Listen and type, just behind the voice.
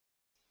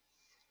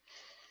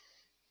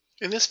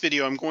In this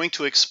video, I'm going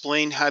to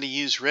explain how to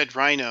use Red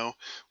Rhino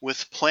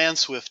with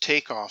PlanSwift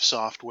takeoff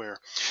software.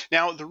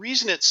 Now, the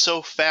reason it's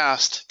so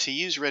fast to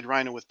use Red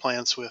Rhino with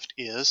PlanSwift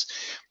is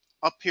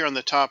up here on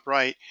the top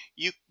right,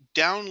 you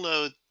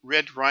download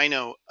Red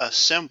Rhino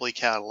assembly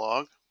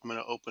catalog. I'm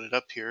going to open it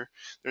up here.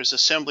 There's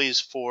assemblies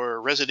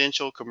for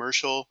residential,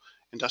 commercial,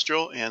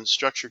 industrial, and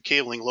structured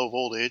cabling low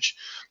voltage.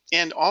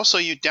 And also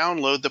you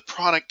download the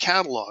product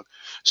catalog.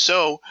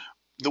 So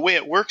the way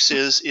it works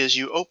is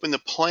you open the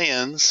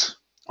plans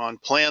on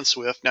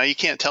PlanSwift. Now you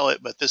can't tell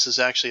it, but this is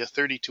actually a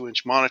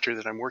 32-inch monitor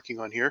that I'm working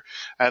on here.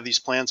 I have these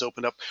plans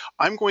opened up.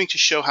 I'm going to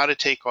show how to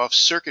take off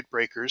circuit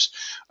breakers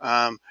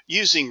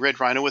using Red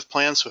Rhino with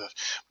PlanSwift.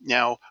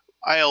 Now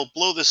I'll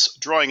blow this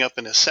drawing up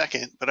in a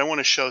second, but I want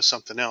to show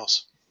something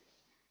else.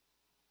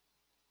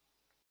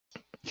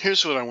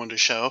 Here's what I want to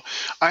show.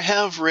 I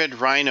have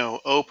Red Rhino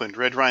opened,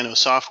 Red Rhino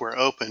software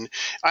open.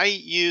 I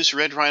use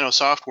Red Rhino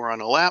software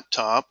on a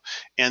laptop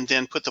and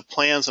then put the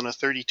plans on a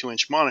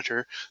 32-inch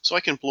monitor so I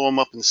can blow them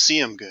up and see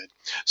them good.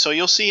 So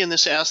you'll see in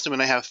this estimate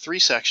I have three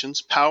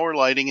sections: power,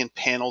 lighting, and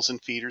panels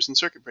and feeders and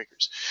circuit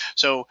breakers.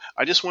 So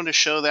I just wanted to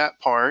show that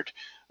part,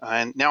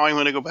 and now I'm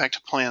going to go back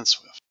to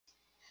PlanSwift.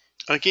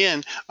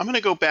 Again, I'm going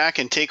to go back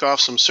and take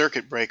off some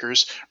circuit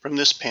breakers from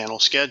this panel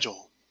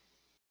schedule.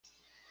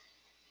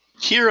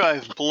 Here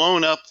I've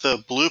blown up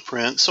the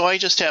blueprint, so I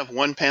just have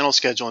one panel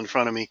schedule in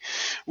front of me.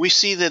 We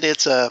see that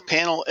it's a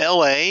panel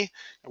LA.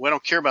 We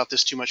don't care about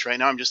this too much right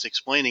now. I'm just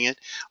explaining it.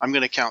 I'm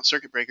going to count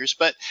circuit breakers,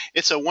 but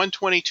it's a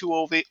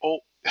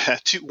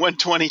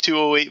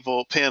 12208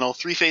 volt panel,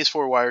 3-phase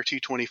 4-wire,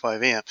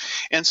 225 amp.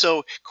 And so,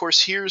 of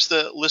course, here's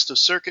the list of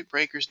circuit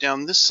breakers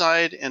down this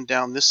side and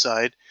down this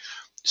side.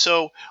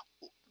 So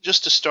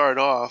just to start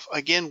off,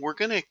 again, we're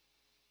going to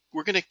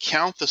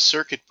count the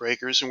circuit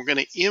breakers, and we're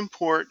going to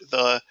import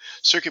the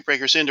circuit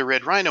breakers into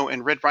Red Rhino,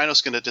 and Red Rhino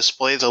is going to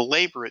display the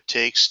labor it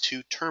takes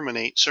to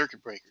terminate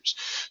circuit breakers.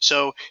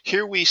 So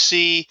here we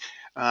see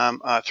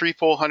a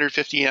 3-pole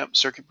 150 amp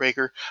circuit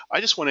breaker. I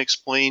just want to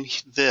explain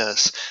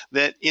this,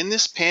 that in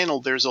this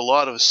panel there's a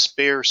lot of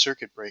spare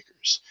circuit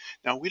breakers.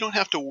 Now we don't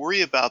have to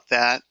worry about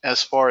that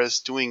as far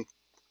as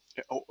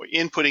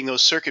inputting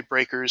those circuit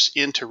breakers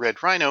into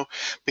Red Rhino,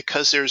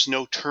 because there's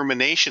no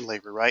termination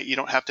labor, right? You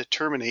don't have to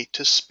terminate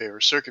to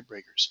spare circuit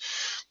breakers.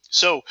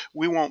 So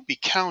we won't be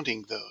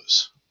counting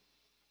those.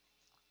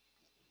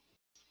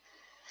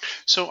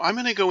 So I'm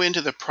going to go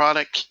into the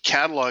product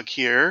catalog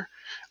here.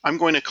 I'm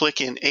going to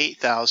click in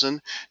 8000.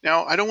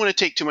 Now, I don't want to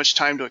take too much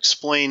time to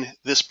explain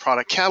this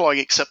product catalog,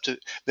 except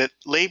that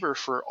labor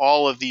for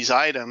all of these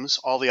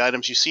items, all the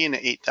items you see in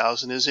the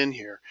 8000 is in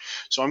here.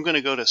 So I'm going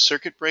to go to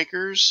circuit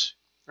breakers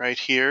right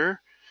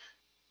here,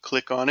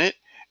 click on it,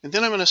 and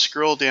then I'm going to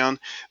scroll down.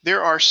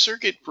 There are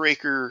circuit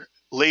breaker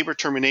labor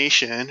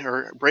termination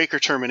or breaker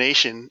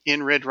termination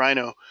in Red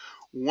Rhino: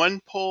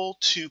 1-pole,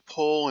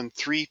 2-pole, and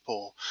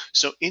 3-pole.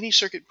 So any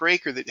circuit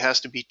breaker that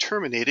has to be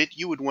terminated,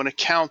 you would want to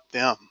count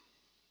them.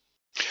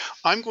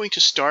 I'm going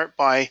to start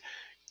by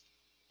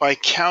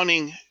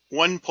counting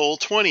 1-pole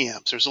 20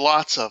 amps. There's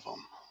lots of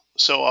them.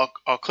 So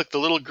I'll click the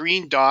little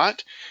green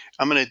dot.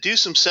 I'm going to do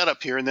some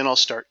setup here, and then I'll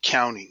start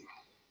counting.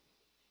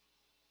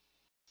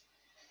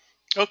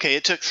 Okay,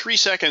 it took 3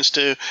 seconds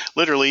to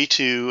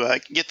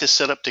get this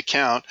set up to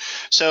count.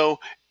 So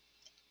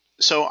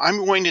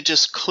I'm going to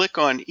just click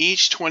on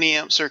each 20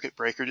 amp circuit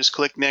breaker, just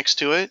click next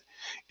to it.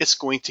 It's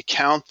going to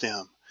count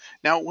them.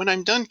 Now, when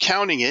I'm done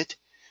counting it,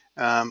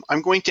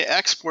 I'm going to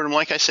export them,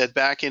 like I said,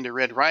 back into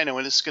Red Rhino,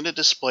 and it's going to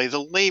display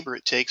the labor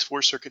it takes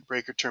for circuit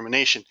breaker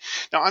termination.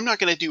 Now, I'm not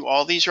going to do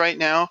all these right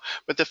now,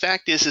 but the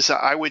fact is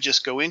that I would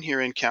just go in here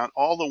and count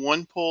all the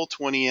 1-pole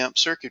 20 amp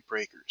circuit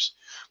breakers.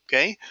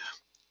 Okay?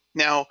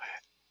 Now,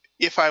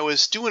 if I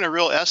was doing a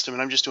real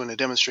estimate, I'm just doing a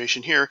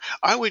demonstration here,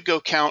 I would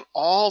go count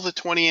all the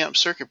 20 amp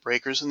circuit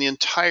breakers in the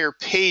entire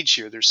page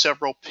here. There's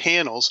several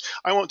panels.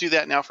 I won't do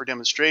that now for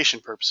demonstration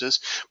purposes,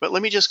 but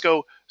let me just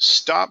go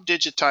stop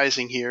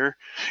digitizing here,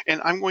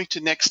 and I'm going to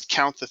next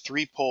count the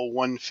 3-pole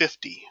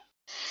 150.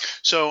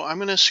 So I'm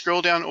going to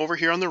scroll down over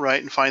here on the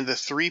right and find the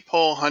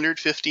 3-pole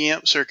 150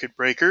 amp circuit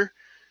breaker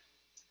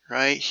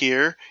right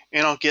here,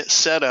 and I'll get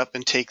set up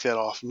and take that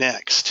off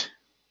next.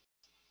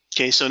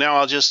 Okay, so now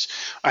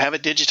I have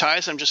it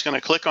digitized. I'm just going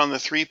to click on the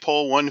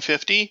 3-pole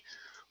 150.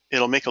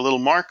 It'll make a little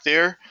mark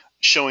there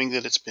showing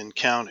that it's been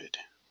counted.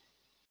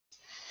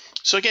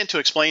 So again, to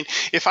explain,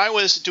 if I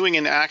was doing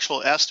an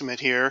actual estimate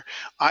here,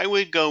 I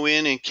would go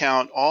in and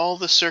count all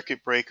the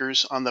circuit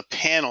breakers on the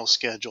panel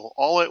schedule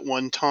all at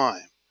one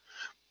time.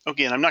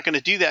 Again, I'm not going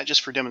to do that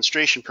just for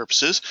demonstration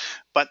purposes,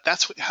 but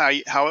that's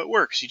how it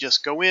works. You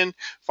just go in,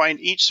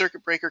 find each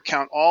circuit breaker,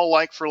 count all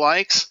like for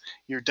likes.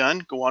 You're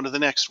done. Go on to the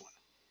next one.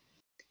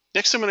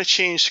 Next, I'm going to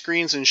change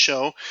screens and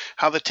show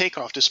how the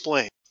takeoff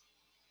display.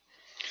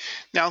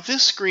 Now,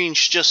 this screen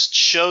just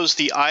shows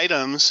the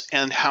items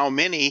and how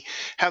many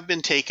have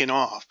been taken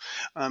off.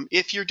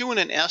 If you're doing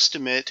an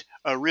estimate,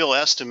 a real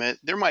estimate,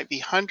 there might be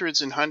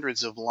hundreds and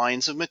hundreds of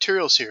lines of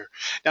materials here.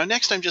 Now,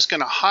 next, I'm just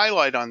going to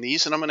highlight on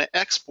these, and I'm going to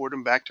export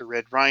them back to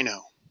Red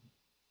Rhino.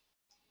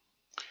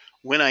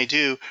 When I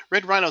do,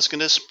 Red Rhino is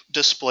going to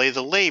display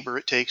the labor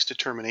it takes to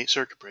terminate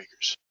circuit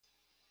breakers.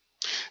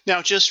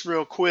 Now, just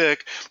real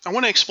quick, I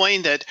want to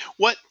explain that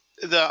what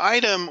the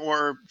item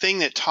or thing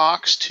that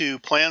talks to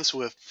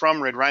PlanSwift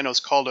from Red Rhino is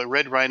called a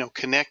Red Rhino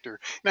connector.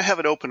 And I have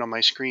it open on my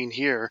screen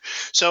here.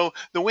 So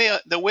the way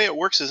it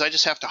works is I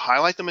just have to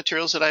highlight the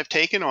materials that I've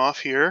taken off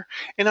here,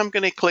 and I'm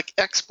going to click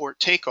Export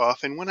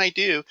Takeoff. And when I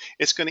do,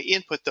 it's going to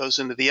input those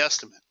into the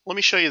estimate. Let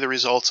me show you the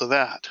results of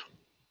that.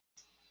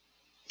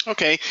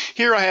 Okay,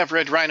 here I have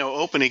Red Rhino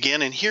open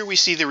again, and here we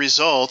see the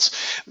results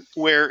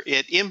where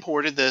it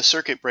imported the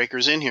circuit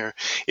breakers in here.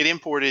 It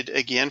imported,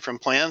 again, from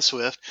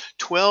PlanSwift,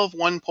 12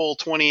 one-pole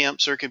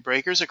 20-amp circuit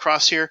breakers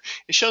across here.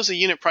 It shows the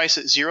unit price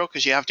at 0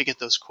 because you have to get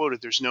those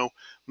quoted. There's no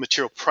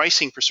material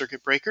pricing for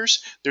circuit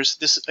breakers. There's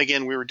this,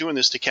 again, we were doing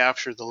this to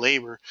capture the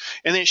labor.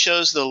 And then it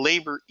shows the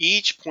labor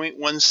each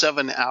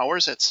 0.17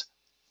 hours. That's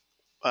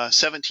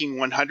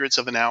 17/100ths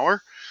of an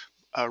hour.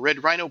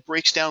 Red Rhino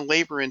breaks down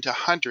labor into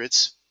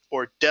hundredths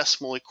or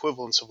decimal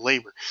equivalents of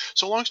labor.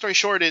 So long story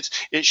short,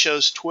 it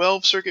shows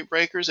 12 circuit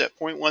breakers at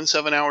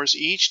 0.17 hours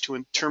each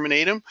to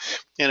terminate them,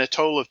 and a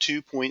total of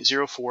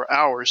 2.04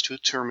 hours to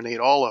terminate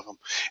all of them.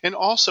 And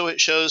also it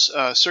shows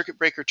circuit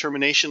breaker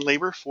termination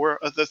labor for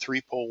the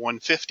 3-pole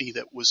 150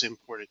 that was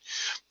imported.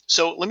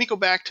 So let me go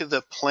back to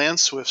the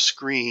PlanSwift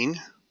screen.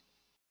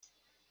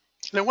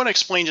 And I want to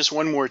explain just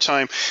one more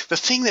time, the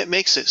thing that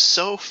makes it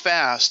so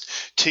fast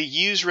to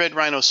use Red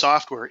Rhino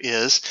software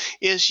is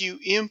you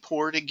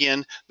import,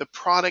 again, the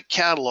product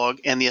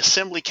catalog and the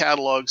assembly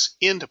catalogs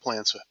into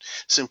PlanSwift.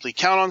 Simply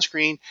count on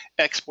screen,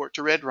 export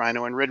to Red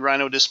Rhino, and Red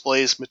Rhino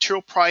displays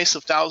material price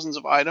of thousands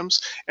of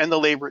items and the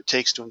labor it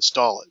takes to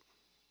install it.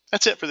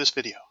 That's it for this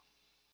video.